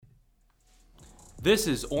This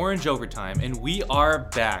is Orange Overtime, and we are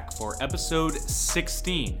back for episode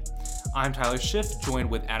 16. I'm Tyler Schiff, joined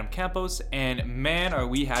with Adam Campos, and man, are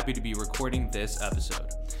we happy to be recording this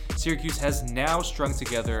episode. Syracuse has now strung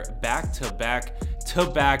together back-to-back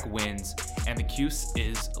wins, and the Cuse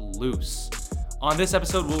is loose. On this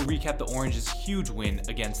episode, we'll recap the Orange's huge win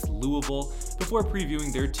against Louisville before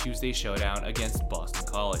previewing their Tuesday showdown against Boston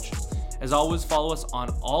College. As always, follow us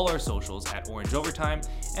on all our socials at Orange Overtime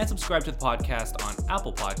and subscribe to the podcast on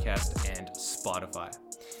Apple Podcasts and Spotify.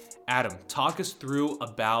 Adam, talk us through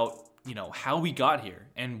about, how we got here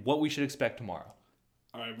and what we should expect tomorrow.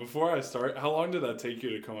 All right, before I start, how long did that take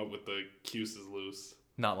you to come up with the Cuse is loose?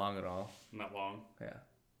 Not long at all. Not long? Yeah.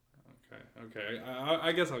 Okay.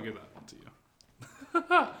 I guess I'll give that one to you.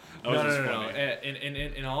 No.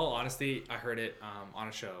 In all honesty, I heard it on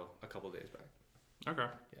a show a couple of days back. Okay.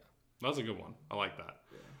 Yeah. That was a good one. I like that.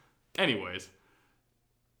 Yeah. Anyways,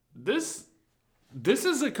 this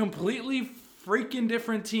is a completely freaking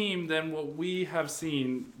different team than what we have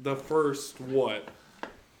seen the first 20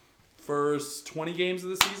 games of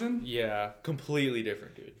the season? Yeah, completely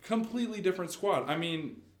different, dude. Completely different squad. I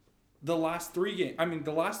mean, the last three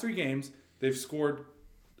games, they've scored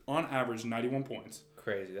on average 91 points.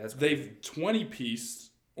 Crazy. That's crazy. They've 20-pieced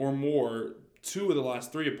or more two of the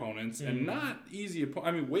last three opponents, and not easy.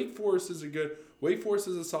 Wake Forest is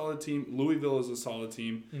a solid team. Louisville is a solid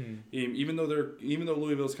team. Even though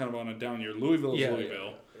Louisville's kind of on a down year, Louisville is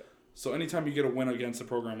Louisville. Yeah. So anytime you get a win against a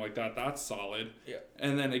program like that, that's solid. Yeah.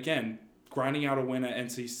 And then again, grinding out a win at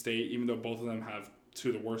NC State, even though both of them have two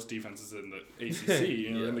of the worst defenses in the ACC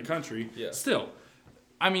in the country. Yeah. Still,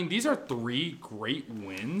 these are three great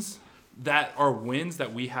wins that are wins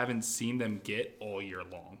that we haven't seen them get all year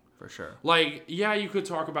long. For sure. You could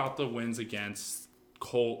talk about the wins against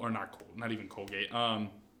not even Colgate,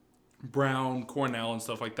 Brown, Cornell, and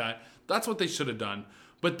stuff like that. That's what they should have done.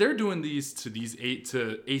 But they're doing these to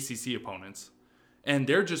ACC opponents, and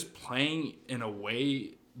they're just playing in a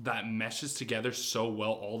way that meshes together so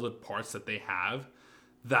well all the parts that they have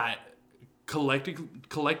that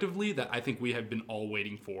collectively that I think we have been all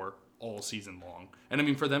waiting for all season long.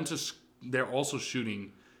 And for them they're also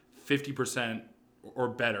shooting 50% or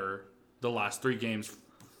better the last three games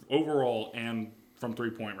overall and from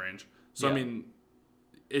 3-point range. So,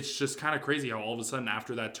 it's just kind of crazy how all of a sudden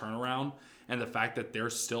after that turnaround and the fact that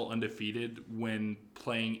they're still undefeated when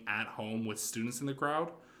playing at home with students in the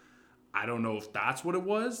crowd, I don't know if that's what it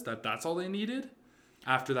was, that's all they needed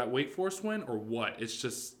after that Wake Forest win or what. It's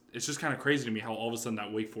just kind of crazy to me how all of a sudden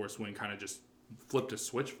that Wake Forest win kind of just flipped a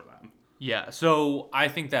switch for them. Yeah, so I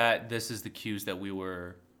think that this is the Cuse that we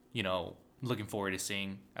were, looking forward to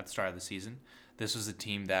seeing at the start of the season. This was a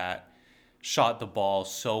team that shot the ball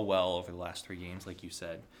so well over the last three games, like you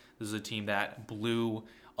said. This is a team that blew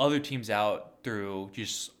other teams out through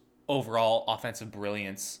just overall offensive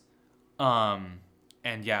brilliance. That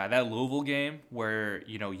Louisville game where,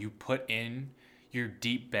 you put in your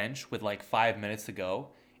deep bench with 5 minutes to go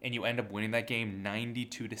and you end up winning that game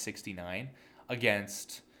 92-69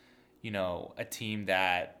 against, a team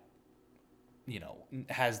that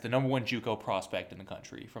has the number one JUCO prospect in the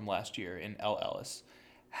country from last year in L. Ellis,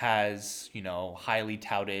 has, highly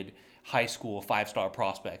touted high school 5-star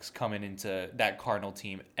prospects coming into that Cardinal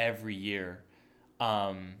team every year.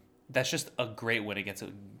 That's just a great win against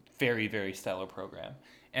a very, very stellar program.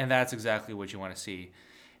 And that's exactly what you want to see.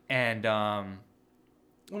 And,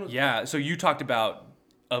 so you talked about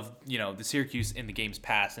the Syracuse in the games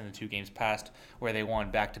past and the 2 games past where they won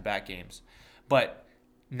back-to-back games. But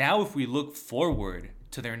now if we look forward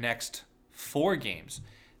to their next 4 games,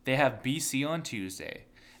 they have BC on Tuesday.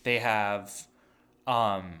 They have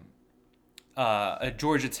a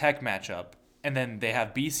Georgia Tech matchup, and then they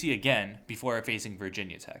have BC again before facing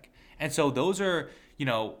Virginia Tech. And so those are,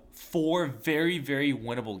 4 very, very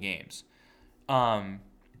winnable games.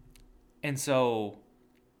 And so,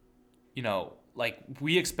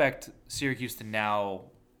 we expect Syracuse to now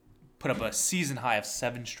put up a season high of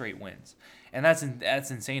 7 straight wins. And that's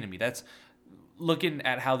insane to me. That's looking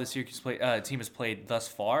at how the Syracuse team has played thus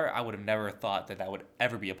far. I would have never thought that would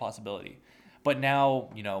ever be a possibility. But now,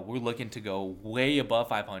 we're looking to go way above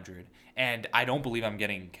 500. And I don't believe I'm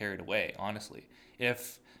getting carried away, honestly.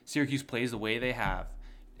 If Syracuse plays the way they have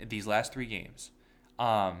these last 3 games,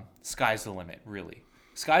 sky's the limit, really.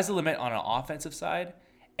 Sky's the limit on an offensive side.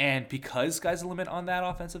 And because sky's the limit on that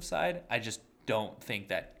offensive side, I just don't think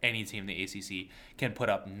that any team in the ACC can put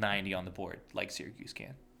up 90 on the board like Syracuse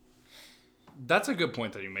can. That's a good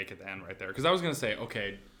point that you make at the end right there. Because I was going to say,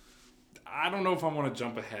 okay, I don't know if I want to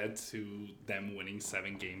jump ahead to them winning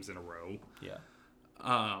 7 games in a row. Yeah.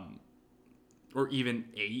 Or even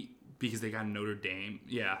 8. because they got Notre Dame.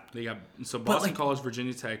 Yeah, they got Boston like, College,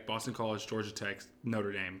 Virginia Tech, Boston College, Georgia Tech,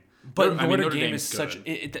 Notre Dame. But Notre Dame Dame's is such.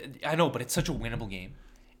 I know, but it's such a winnable game.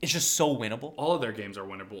 It's just so winnable. All of their games are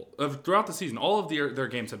winnable throughout the season. All of their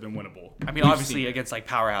games have been winnable. I mean, obviously against like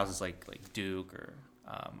powerhouses like Duke or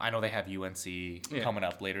I know they have UNC coming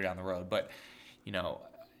up later down the road, but you know,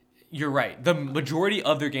 you're right. The majority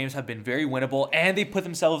of their games have been very winnable, and they put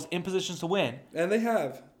themselves in positions to win. And they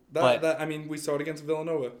have. I mean, we saw it against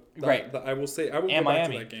Villanova. Right. I will go and back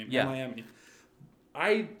Miami. to that game. Yeah. And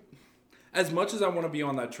Miami. As much as I want to be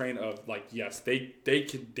on that train of like, yes, they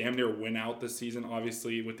could damn near win out this season,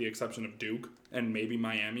 obviously with the exception of Duke and maybe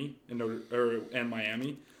Miami and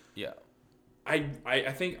Miami. Yeah. I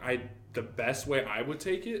think the best way I would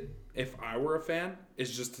take it if I were a fan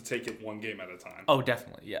is just to take it one game at a time. Oh,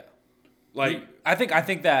 definitely. Yeah. Like I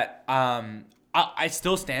think that I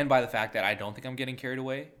still stand by the fact that I don't think I'm getting carried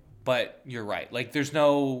away, but you're right. Like there's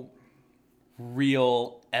no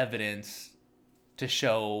real evidence to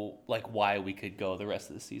show like why we could go the rest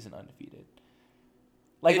of the season undefeated.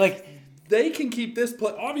 Like they can keep this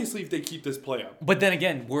play. Obviously, if they keep this play up. But then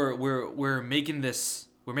again, we're making this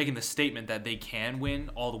statement that they can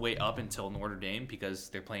win all the way up until Notre Dame because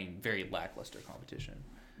they're playing very lackluster competition.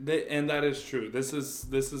 And that is true. This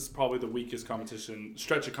is probably the weakest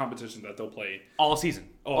stretch of competition that they'll play all season.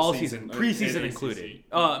 All season. Preseason included.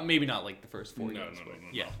 Maybe not like the first 4 games. No.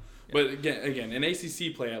 Yeah. But again, in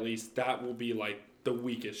ACC play at least, that will be like the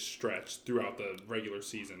weakest stretch throughout the regular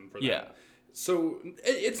season for them. Yeah. So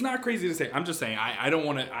it's not crazy to say. I'm just saying I don't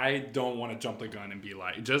want to jump the gun and be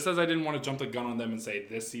like, just as I didn't want to jump the gun on them and say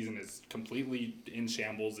this season is completely in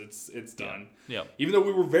shambles. It's done. Yeah. Even though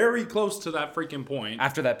we were very close to that freaking point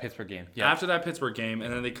after that Pittsburgh game. Yeah. After that Pittsburgh game,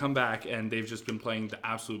 and then they come back and they've just been playing the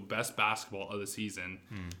absolute best basketball of the season.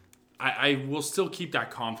 I will still keep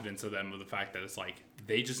that confidence of them, of the fact that it's like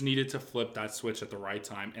they just needed to flip that switch at the right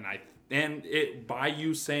time, and by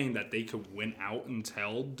you saying that they could win out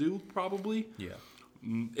until Duke probably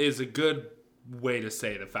is a good way to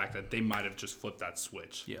say the fact that they might have just flipped that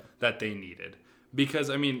switch that they needed. Because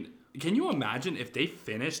I mean, can you imagine if they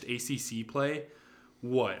finished ACC play?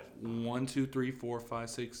 What 1, 2, 3, 4, 5,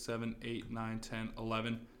 6, 7, 8, 9, 10,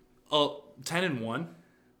 11, 10-1.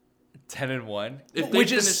 10-1,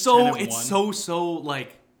 which is so so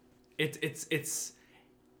like it's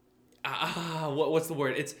what's the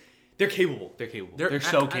word? They're capable. They're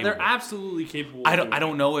so capable. They're absolutely capable. I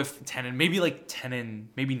don't know if 10 and maybe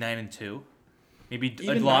 9-2, maybe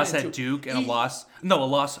a loss at Duke and a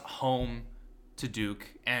loss home to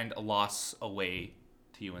Duke and a loss away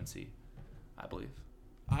to UNC, I believe.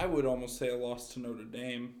 I would almost say a loss to Notre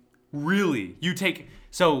Dame. Really?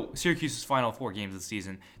 Syracuse's final 4 games of the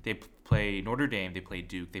season, they play Notre Dame, they play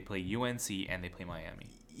Duke, they play UNC, and they play Miami.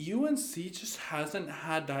 UNC just hasn't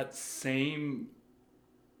had that same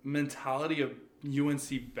mentality of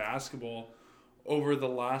UNC basketball over the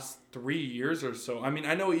last 3 years or so. I mean,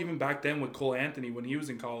 I know even back then with Cole Anthony when he was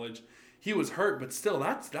in college, he was hurt, but still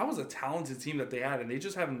that was a talented team that they had, and they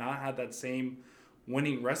just have not had that same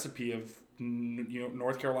winning recipe of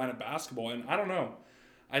North Carolina basketball. And I don't know.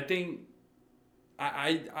 I think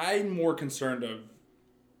I'm more concerned of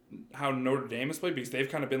how Notre Dame has played because they've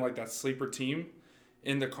kind of been like that sleeper team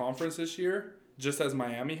in the conference this year, just as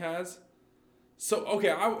Miami has. So,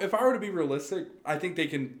 okay, if I were to be realistic, I think they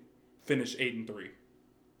can finish 8-3.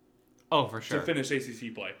 Oh, for sure. To finish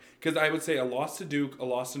ACC play. Because I would say a loss to Duke, a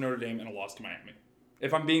loss to Notre Dame, and a loss to Miami.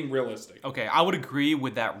 If I'm being realistic. Okay, I would agree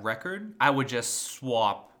with that record. I would just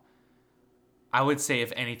swap. I would say,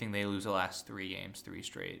 if anything, they lose the last 3 games, 3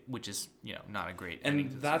 straight, which is, not a great ending.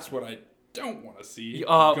 And that's what I don't want to see.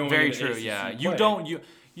 Very true, yeah.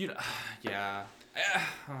 Yeah.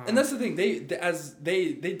 And that's the thing. They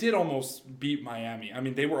did almost beat Miami. I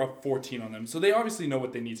mean, they were up 14 on them, so they obviously know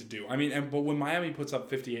what they need to do. I mean, but when Miami puts up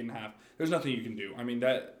 58.5, there's nothing you can do. I mean,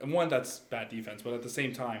 that's bad defense, but at the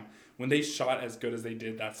same time, when they shot as good as they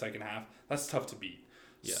did that second half, that's tough to beat.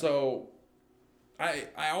 Yeah. So,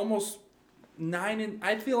 I almost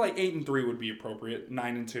I feel like 8-3 would be appropriate.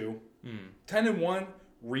 9-2, 10-1,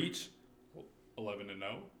 reach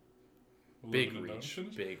 11-0. Big reach.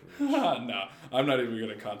 No, I'm not even going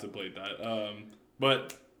to contemplate that.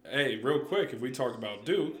 But hey, real quick, if we talk about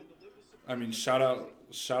Duke, I mean, shout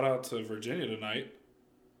out to Virginia tonight.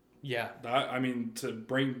 Yeah. To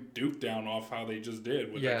bring Duke down off how they just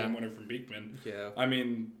did with that game winner from Beekman. Yeah. I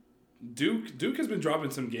mean, Duke has been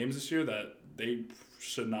dropping some games this year that they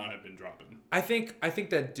should not have been dropping. I think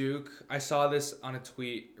that Duke, I saw this on a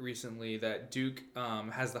tweet recently, that Duke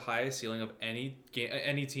has the highest ceiling of any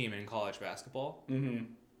team in college basketball. Mm-hmm.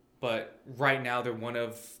 But right now, they're one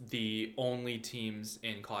of the only teams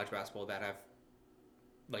in college basketball that have,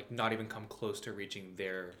 like, not even come close to reaching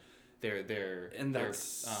their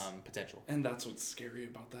potential. And that's what's scary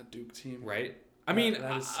about that Duke team. Right? I mean,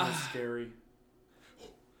 that is so scary.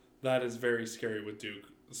 That is very scary with Duke.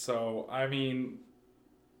 So, I mean,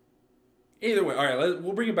 either way, all right,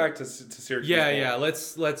 we'll bring it back to Syracuse. Yeah.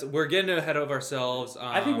 Let's. We're getting ahead of ourselves.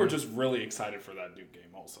 I think we're just really excited for that Duke game.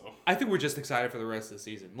 Also, I think we're just excited for the rest of the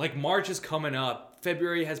season. Like, March is coming up.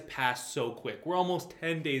 February has passed so quick. We're almost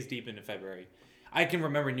 10 days deep into February. I can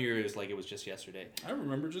remember New Year's like it was just yesterday. I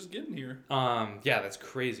remember just getting here. Yeah, that's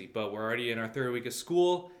crazy. But we're already in our third week of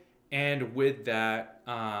school, and with that,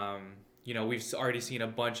 we've already seen a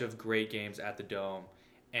bunch of great games at the Dome,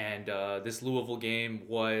 and this Louisville game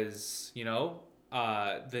was, the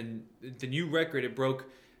new record. It broke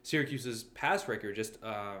Syracuse's past record just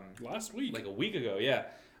last week, like a week ago. Yeah,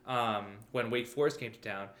 when Wake Forest came to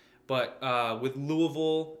town. But with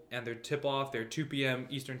Louisville and their tip-off, their 2 p.m.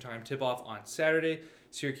 Eastern Time tip-off on Saturday,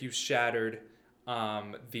 Syracuse shattered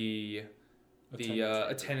the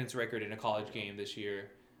attendance record in a college game this year.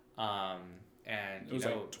 And it was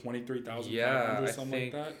like 23,500 or something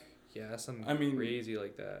like that. Yeah, something crazy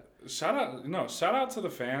like that. Shout out to the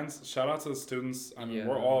fans. Shout out to the students. I mean,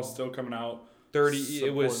 we're all still coming out.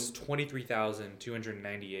 It was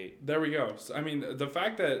 23,298. There we go. So, I mean, the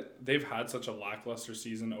fact that they've had such a lackluster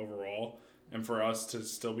season overall, and for us to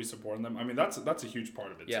still be supporting them, I mean, that's a huge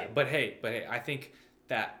part of it. Yeah, too. but hey, I think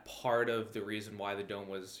that part of the reason why the Dome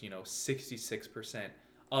was 66%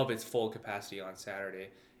 of its full capacity on Saturday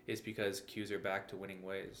is because Qs are back to winning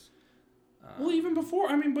ways. Well, even before,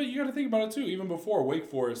 but you got to think about it too. Even before Wake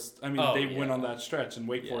Forest, they went on that stretch, and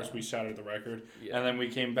Wake Forest we shattered the record, and then we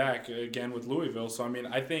came back again with Louisville. So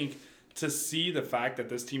I think to see the fact that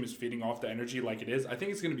this team is feeding off the energy like it is, I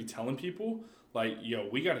think it's going to be telling people like, yo,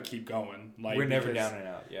 we got to keep going. Like we're never down and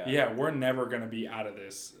out. Yeah, we're never going to be out of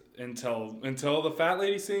this until the Fat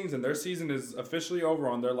Lady sings and their season is officially over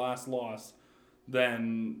on their last loss.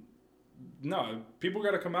 Then no, people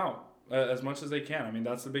got to come out. As much as they can. I mean,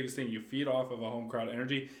 that's the biggest thing. You feed off of a home crowd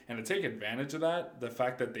energy, and to take advantage of that, the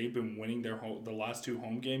fact that they've been winning the last 2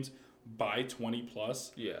 home games by 20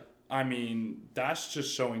 plus. Yeah. I mean, that's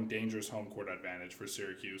just showing dangerous home court advantage for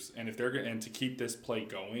Syracuse, and if they're and to keep this play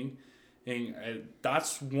going, and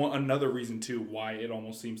that's another reason too why it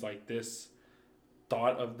almost seems like this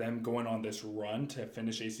thought of them going on this run to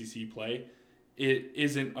finish ACC play, it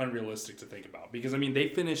isn't unrealistic to think about because they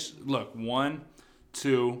finished 1,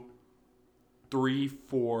 2. 3,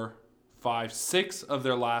 4, 5, 6 of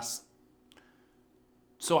their last.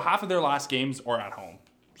 So half of their last games are at home,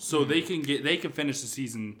 so they can finish the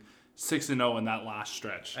season 6-0 in that last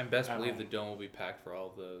stretch. And best believe the Dome will be packed for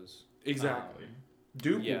all of those. Exactly.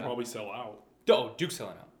 Duke will probably sell out. Oh, Duke's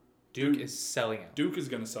selling out. Duke is selling out. Duke is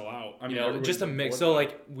going to sell out. Just a mix. So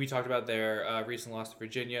like we talked about their recent loss to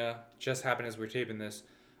Virginia just happened as we're taping this.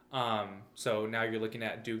 So now you're looking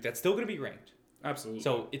at Duke. That's still going to be ranked. Absolutely.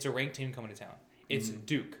 So it's a ranked team coming to town. It's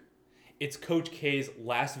Duke. It's Coach K's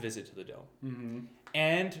last visit to the Dome. Mm-hmm.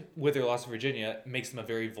 And with their loss to Virginia, makes them a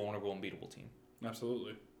very vulnerable and beatable team.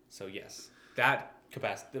 Absolutely. So the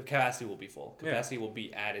capacity will be full. Capacity will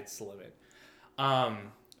be at its limit.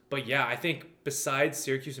 But yeah, I think besides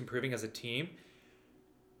Syracuse improving as a team,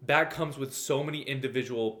 that comes with so many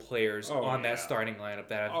individual players on that starting lineup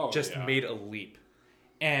that have made a leap.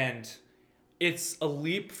 And it's a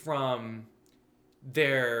leap from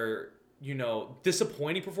their,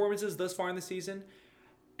 disappointing performances thus far in the season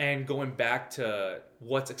and going back to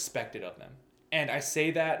what's expected of them. And I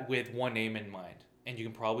say that with one name in mind, and you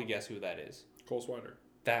can probably guess who that is. Cole Swider.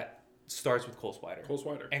 That starts with Cole Swider. Cole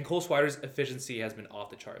Swider. And Cole Swider's efficiency has been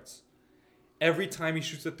off the charts. Every time he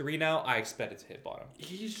shoots a 3 now, I expect it to hit bottom.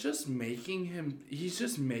 He's just making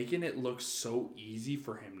it look so easy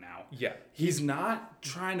for him now. Yeah. He's not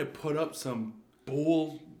trying to put up some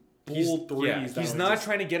bull threes. Yeah. He's not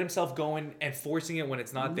trying to get himself going and forcing it when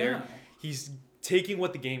it's not there. He's taking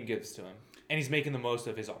what the game gives to him, and he's making the most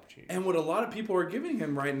of his opportunity. And what a lot of people are giving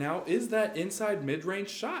him right now is that inside mid-range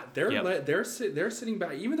shot. They're sitting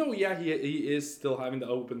back, even though he is still having the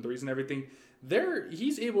open threes and everything.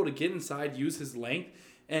 He's able to get inside, use his length,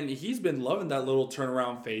 and he's been loving that little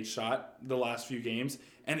turnaround fade shot the last few games,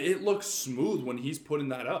 and it looks smooth when he's putting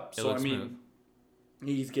that up. So smooth.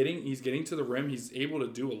 He's getting to the rim. He's able to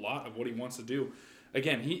do a lot of what he wants to do.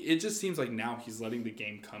 Again, it just seems like now he's letting the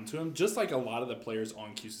game come to him, just like a lot of the players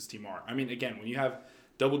on Cuse's team are. Again, when you have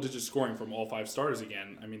double-digit scoring from all 5 starters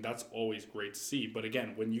again, that's always great to see. But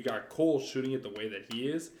again, when you got Cole shooting it the way that he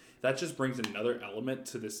is, that just brings another element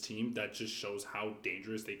to this team that just shows how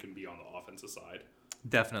dangerous they can be on the offensive side.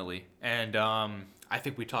 Definitely. And I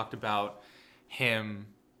think we talked about him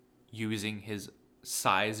using his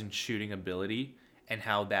size and shooting ability and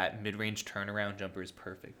how that mid-range turnaround jumper is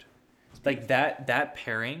perfect. Like that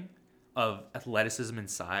pairing of athleticism and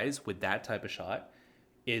size with that type of shot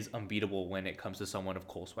is unbeatable when it comes to someone of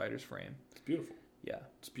Cole Swider's frame. It's beautiful. Yeah.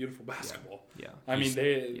 It's beautiful basketball. Yeah. I mean,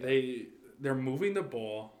 they're moving the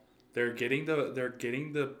ball. They're getting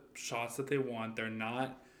the shots that they want. They're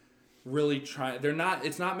not really trying.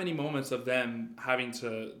 It's not many moments of them having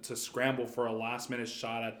to scramble for a last minute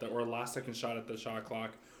shot or a last second shot at the shot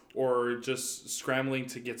clock, or just scrambling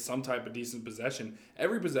to get some type of decent possession.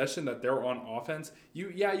 Every possession that they're on offense,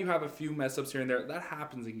 you have a few mess ups here and there. That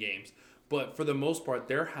happens in games. But for the most part,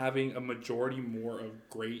 they're having a majority more of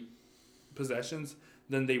great possessions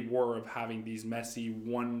than they were of having these messy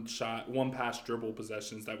one pass dribble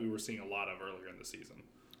possessions that we were seeing a lot of earlier in the season.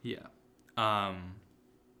 Yeah.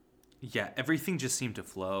 Yeah, everything just seemed to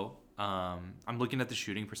flow. I'm looking at the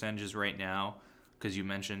shooting percentages right now because you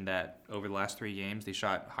mentioned that over the last 3 games, they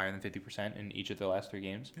shot higher than 50% in each of the last 3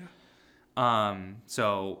 games. Yeah.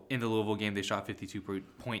 So in the Louisville game, they shot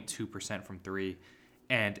 52.2% from 3,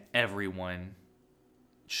 and everyone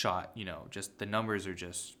shot, just the numbers are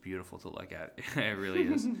just beautiful to look at. It really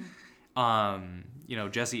is.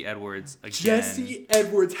 Jesse Edwards again. Jesse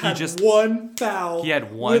Edwards had one foul. He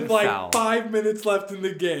had one with foul. 5 minutes left in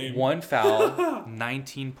the game. 1 foul,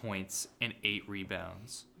 19 points, and 8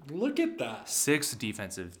 rebounds. Look at that. 6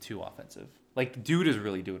 defensive, 2 offensive. Like, dude is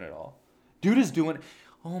really doing it all. Dude is doing.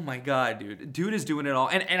 Oh my god, dude. Dude is doing it all.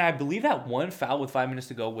 And I believe that 1 foul with 5 minutes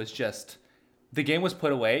to go was just the game was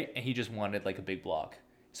put away, and he just wanted like a big block,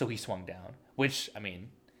 so he swung down. Which, I mean,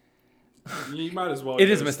 you might as well. It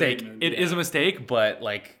is a mistake. It is a mistake, but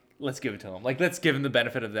like, let's give it to him. Like, let's give him the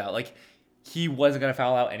benefit of the doubt. Like, he wasn't gonna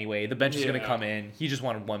foul out anyway. The bench is gonna come in. He just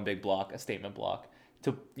wanted one big block, a statement block,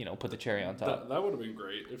 to put the cherry on top. That would have been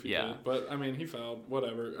great if he did. But I mean, he fouled.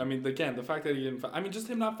 Whatever. I mean, again, the fact that he didn't. I mean, just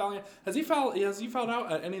him not fouling. Has he fouled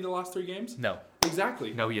out at any of the last 3 games? No.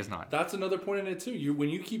 Exactly. No, he has not. That's another point in it too. When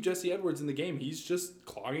you keep Jesse Edwards in the game, he's just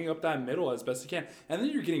clogging up that middle as best he can, and then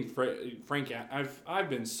you're getting Frank. I've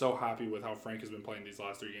been so happy with how Frank has been playing these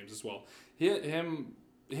last 3 games as well.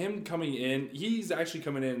 Him coming in, he's actually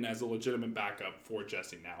coming in as a legitimate backup for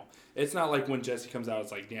Jesse now. It's not like when Jesse comes out,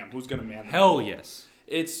 it's like, damn, who's gonna man the Hell ball? Yes.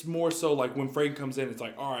 It's more so like when Frank comes in, it's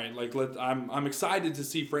like, all right, like I'm excited to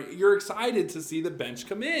see Frank. You're excited to see the bench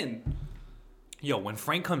come in. Yo, when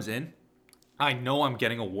Frank comes in, I know I'm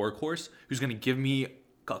getting a workhorse who's going to give me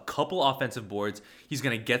a couple offensive boards. He's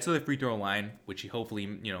going to get to the free throw line, which he hopefully,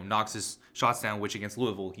 knocks his shots down, which against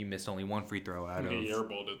Louisville, he missed only 1 free throw He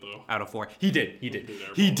airballed it, though. Out of 4. He did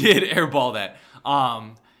airball that.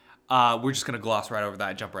 We're just going to gloss right over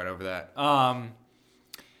that, jump right over that.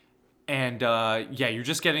 You're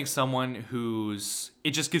just getting someone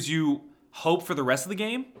it just gives you hope for the rest of the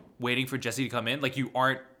game, waiting for Jesse to come in. Like, you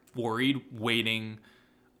aren't worried waiting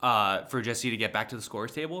for Jesse to get back to the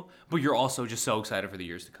scorer's table, but you're also just so excited for the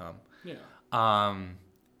years to come. Yeah.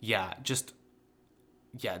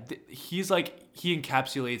 He's like, he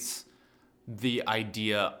encapsulates the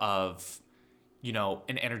idea of,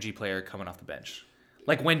 an energy player coming off the bench.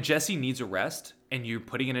 Like, when Jesse needs a rest and you're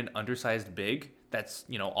putting in an undersized big that's,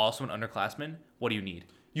 also an underclassman, what do you need?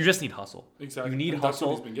 You just need hustle. Exactly. You need and that's what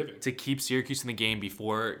hustle he's been giving. to keep Syracuse in the game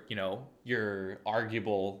before, your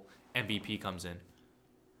arguable MVP comes in.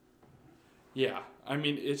 Yeah, I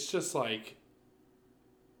mean, it's just like,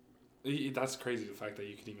 that's crazy, the fact that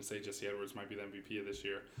you could even say Jesse Edwards might be the MVP of this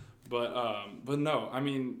year. But no, I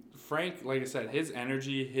mean, Frank, like I said, his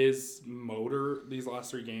energy, his motor these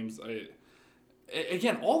last 3 games,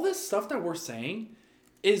 again, all this stuff that we're saying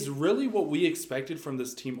is really what we expected from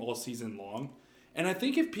this team all season long. And I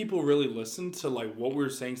think if people really listen to like what we were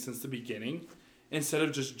saying since the beginning, instead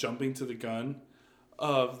of just jumping to the gun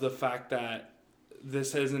of the fact that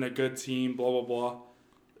this isn't a good team, blah, blah, blah.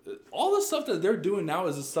 All the stuff that they're doing now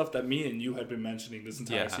is the stuff that me and you had been mentioning this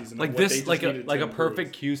entire season. Like this, like a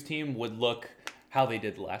perfect Q's team would look how they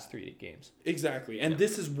did the last 3 games. Exactly. And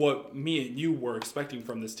this is what me and you were expecting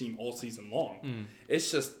from this team all season long.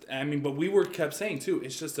 It's just, but we kept saying too,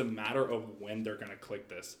 it's just a matter of when they're going to click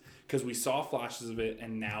this. Because we saw flashes of it,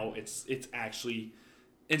 and now it's actually,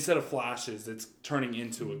 instead of flashes, it's turning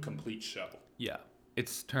into a complete show. Yeah.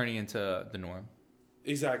 It's turning into the norm.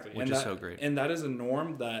 Exactly. Which is so great. And that is a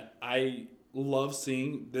norm that I love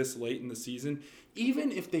seeing this late in the season,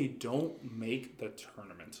 even if they don't make the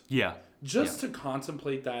tournament. Yeah. Just to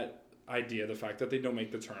contemplate that idea, the fact that they don't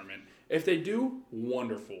make the tournament. If they do,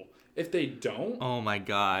 wonderful. If they don't, oh my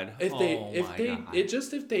god. if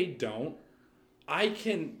they don't,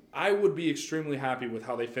 I would be extremely happy with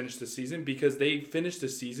how they finished the season because they finished the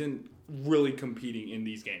season really competing in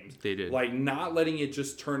these games. They did. Like not letting it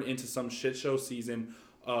just turn into some shit show season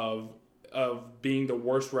of being the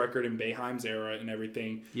worst record in Boeheim's era and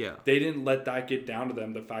everything. Yeah. They didn't let that get down to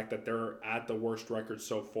them, the fact that they're at the worst record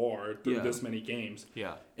so far through this many games.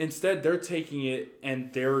 Yeah. Instead, they're taking it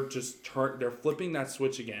and they're just they're flipping that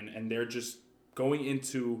switch again and they're just going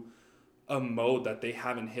into a mode that they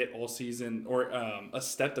haven't hit all season or a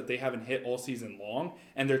step that they haven't hit all season long,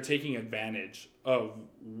 and they're taking advantage of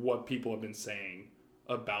what people have been saying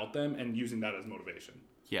about them and using that as motivation.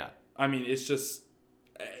 Yeah. I mean, it's just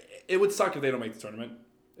it would suck if they don't make the tournament.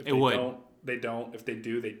 If it would. They don't. If they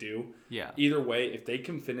do, they do. Yeah. Either way, if they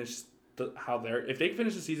can finish if they can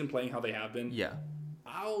finish the season playing how they have been, Yeah.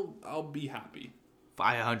 I'll be happy.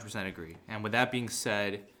 I 100% agree. And with that being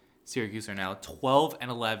said, Syracuse are now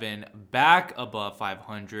 12-11, back above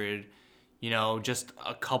 500. You know, just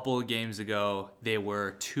a couple of games ago, they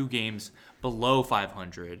were 2 games below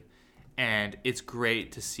 500. And it's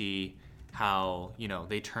great to see how, you know,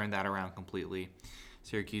 they turned that around completely.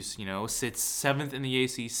 Syracuse, you know, sits 7th in the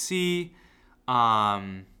ACC.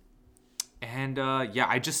 Yeah,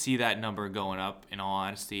 I just see that number going up, in all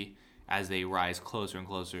honesty, as they rise closer and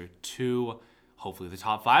closer to hopefully the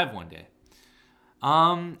top 5 one day.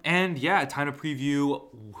 And yeah, time to preview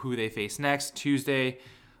who they face next. Tuesday,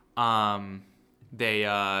 they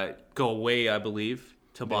go away, I believe,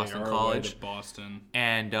 to Boston College. Away to Boston.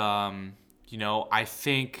 And, you know, I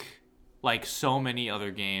think, like so many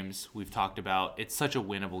other games we've talked about, it's such a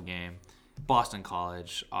winnable game. Boston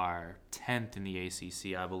College are 10th in the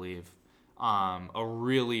ACC, I believe. A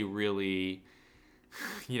really, really,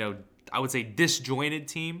 you know, I would say disjointed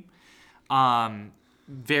team.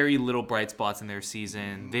 Very little bright spots in their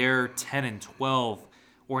season. They're 10-12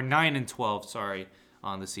 or 9-12, sorry,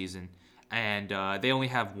 on the season, and they only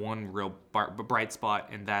have one real bright spot,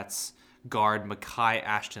 and that's guard Mekhi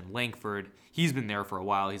Ashton Langford. He's been there for a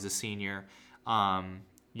while. He's a senior.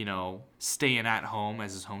 You know, staying at home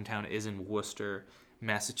as his hometown is in Worcester,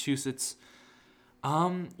 Massachusetts.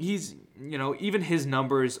 He's, you know, even his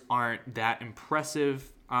numbers aren't that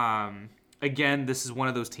impressive. Again, this is one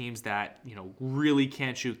of those teams that, you know, really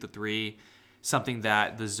can't shoot the three, something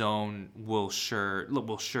that the zone will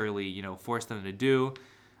surely, you know, force them to do,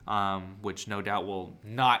 which no doubt will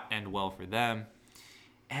not end well for them.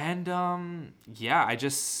 And yeah,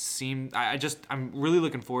 I'm really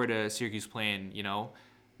looking forward to Syracuse playing, you know,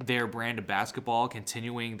 their brand of basketball,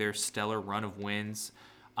 continuing their stellar run of wins,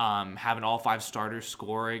 having all 5 starters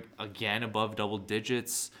score again above double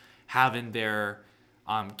digits, having their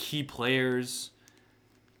key players,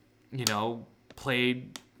 you know, play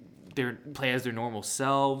as their normal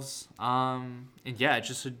selves, and yeah, it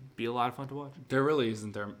just would be a lot of fun to watch. There really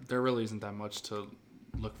isn't that much to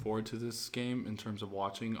look forward to this game in terms of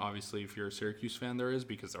watching. Obviously, if you're a Syracuse fan, there is,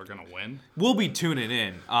 because they're gonna win. We'll be tuning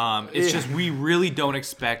in. It's just we really don't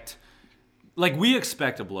expect, like, we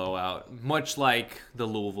expect a blowout, much like the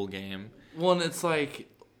Louisville game. Well, and it's like,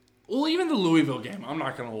 well, even the Louisville game, I'm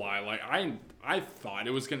not gonna lie, like I thought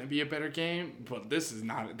it was going to be a better game, but this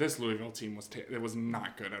Louisville team was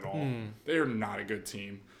not good at all. They're not a good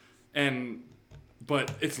team.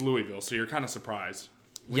 But it's Louisville, so you're kind of surprised.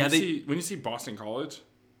 When you see Boston College,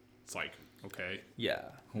 it's like, okay. Yeah.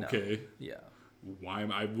 Okay. No, yeah. Why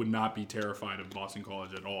I would not be terrified of Boston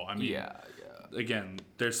College at all. I mean, again,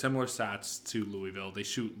 they're similar stats to Louisville. They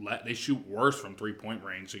shoot worse from 3-point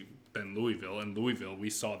range than Louisville. And Louisville,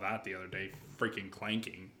 we saw that the other day, freaking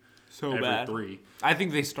clanking. So every bad. 3. I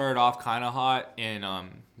think they started off kind of hot in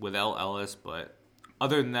with El Ellis, but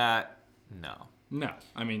other than that, no. No,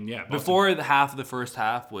 I mean, yeah. Before the half of the first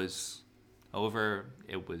half was over,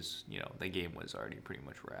 it was, you know, the game was already pretty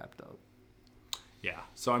much wrapped up. Yeah.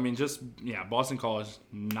 So I mean, Boston College,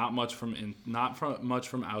 not much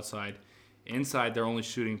from outside. Inside, they're only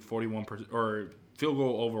shooting 41%, or field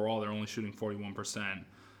goal overall, they're only shooting 41%.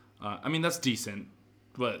 I mean, that's decent,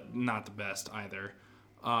 but not the best either.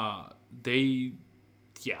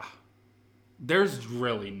 There's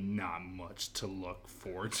really not much to look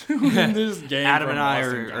forward to in this game. Adam and I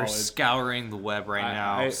are scouring the web right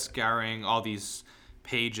now, scouring all these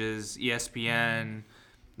pages, ESPN,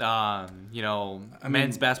 you know,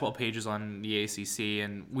 men's basketball pages on the ACC,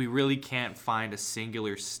 and we really can't find a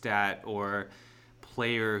singular stat or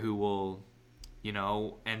player who will, you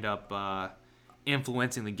know, end up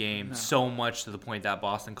influencing the game so much to the point that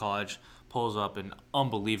Boston College pulls up an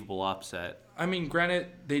unbelievable upset. I mean, granted,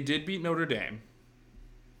 they did beat Notre Dame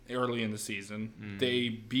early in the season. They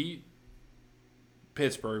beat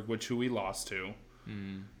Pittsburgh, who we lost to.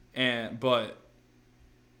 But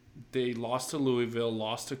They lost to Louisville,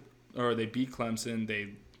 they beat Clemson,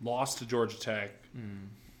 they lost to Georgia Tech,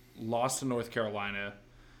 lost to North Carolina,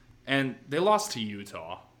 and they lost to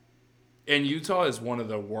Utah. And Utah is one of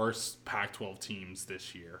the worst Pac-12 teams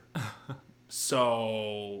this year.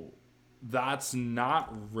 So that's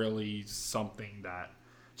not really something that,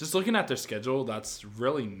 just looking at their schedule, that's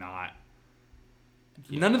really not.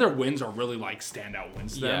 Yeah. None of their wins are really like standout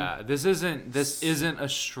wins. Yeah, this isn't a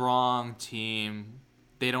strong team.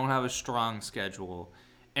 They don't have a strong schedule,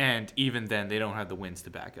 and even then, they don't have the wins to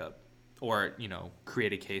back up, or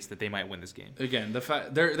create a case that they might win this game. Again, the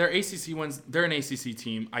fact they're ACC wins. They're an ACC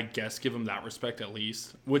team. I guess give them that respect at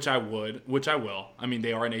least, which I will. I mean,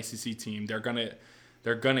 they are an ACC team. They're gonna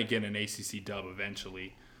get an ACC dub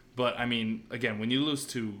eventually. But I mean, again, when you lose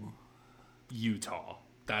to Utah,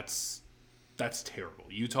 that's terrible.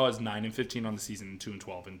 Utah is 9-15 on the season and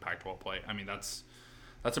 2-12 in Pac-12 play. I mean, that's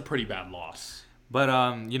a pretty bad loss. But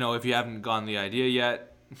if you haven't gotten the idea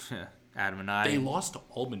yet, Adam and I, they lost to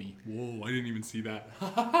Albany. Whoa, I didn't even see that.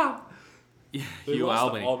 They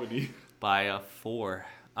lost to Albany by 4.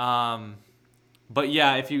 But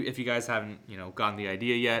yeah, if you guys haven't gotten the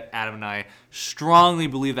idea yet, Adam and I strongly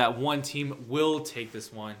believe that one team will take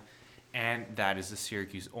this one, and that is the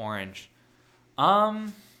Syracuse Orange.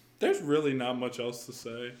 There's really not much else to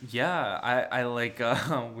say. Yeah, I like.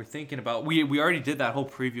 We're thinking about. We already did that whole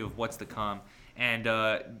preview of what's to come, and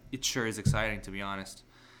it sure is exciting, to be honest.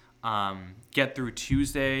 Get through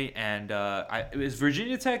Tuesday, and is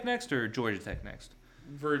Virginia Tech next or Georgia Tech next?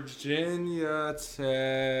 Virginia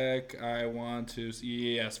Tech.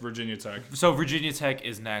 Yes, Virginia Tech. So Virginia Tech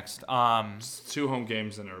is next. 2 home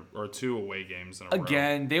games or 2 away games in a row.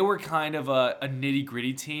 Again, they were kind of a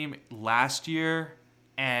nitty-gritty team last year,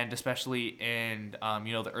 and especially in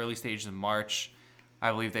the early stages of March. I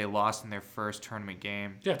believe they lost in their first tournament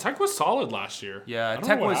game. Yeah, Tech was solid last year. Yeah,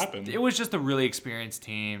 Tech happened. It was just a really experienced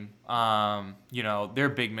team. Their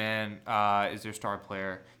big man is their star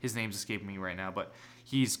player. His name's escaping me right now, but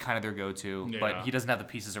he's kind of their go-to. Yeah. But he doesn't have the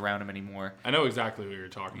pieces around him anymore. I know exactly who you're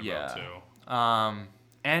talking about too.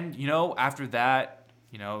 And after that,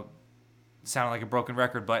 sounded like a broken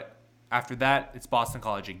record, but after that, it's Boston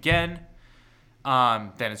College again.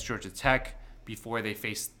 Then it's Georgia Tech before they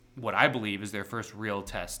face what I believe is their first real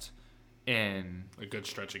test in a good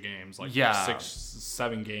stretch of games, like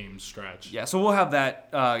 6-7 games stretch. Yeah, so we'll have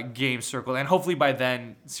that game circled, and hopefully by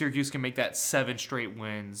then Syracuse can make that 7 straight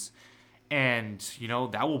wins, and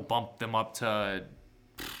that will bump them up to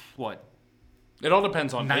what? It all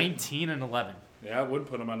depends on 19-11. Yeah, it would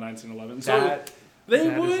put them on 19-11. So they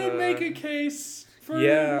would make a case.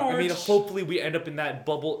 Yeah, March. I mean, hopefully we end up in that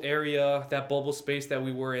bubble area, that bubble space that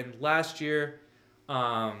we were in last year.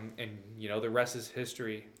 And the rest is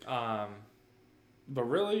history. But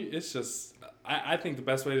really, it's just I think the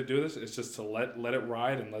best way to do this is just to let it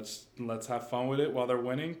ride, and let's have fun with it while they're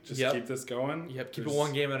winning. Just keep this going. Yep, keep it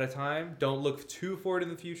one game at a time. Don't look too forward in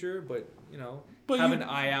the future, but have an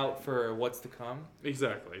eye out for what's to come.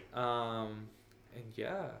 Exactly. And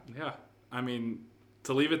yeah. Yeah. I mean,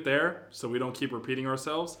 to leave it there so we don't keep repeating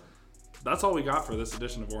ourselves, that's all we got for this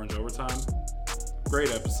edition of Orange Overtime.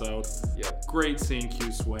 Great episode. Yep. Great seeing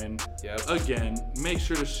Cuse win. Yep. Again, make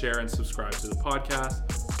sure to share and subscribe to the podcast.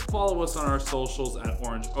 Follow us on our socials at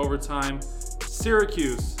Orange Overtime.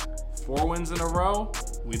 Syracuse, 4 wins in a row.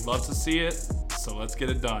 We'd love to see it, so let's get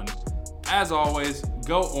it done. As always,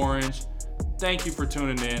 go Orange. Thank you for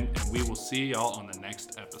tuning in, and we will see y'all on the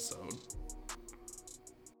next episode.